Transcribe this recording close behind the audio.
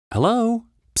Hello?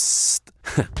 Psst.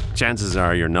 Chances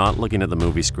are you're not looking at the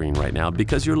movie screen right now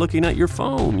because you're looking at your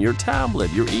phone, your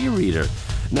tablet, your e-reader.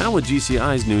 Now with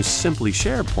GCI's new Simply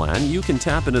Share plan, you can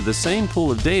tap into the same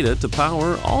pool of data to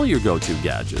power all your go-to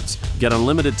gadgets. Get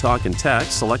unlimited talk and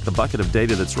text, select the bucket of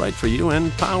data that's right for you,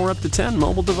 and power up to 10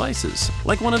 mobile devices.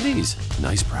 Like one of these.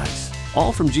 Nice price.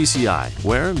 All from GCI,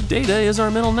 where data is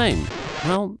our middle name.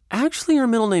 Well, actually our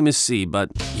middle name is C, but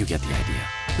you get the idea.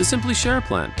 The Simply Share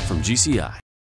plan from GCI.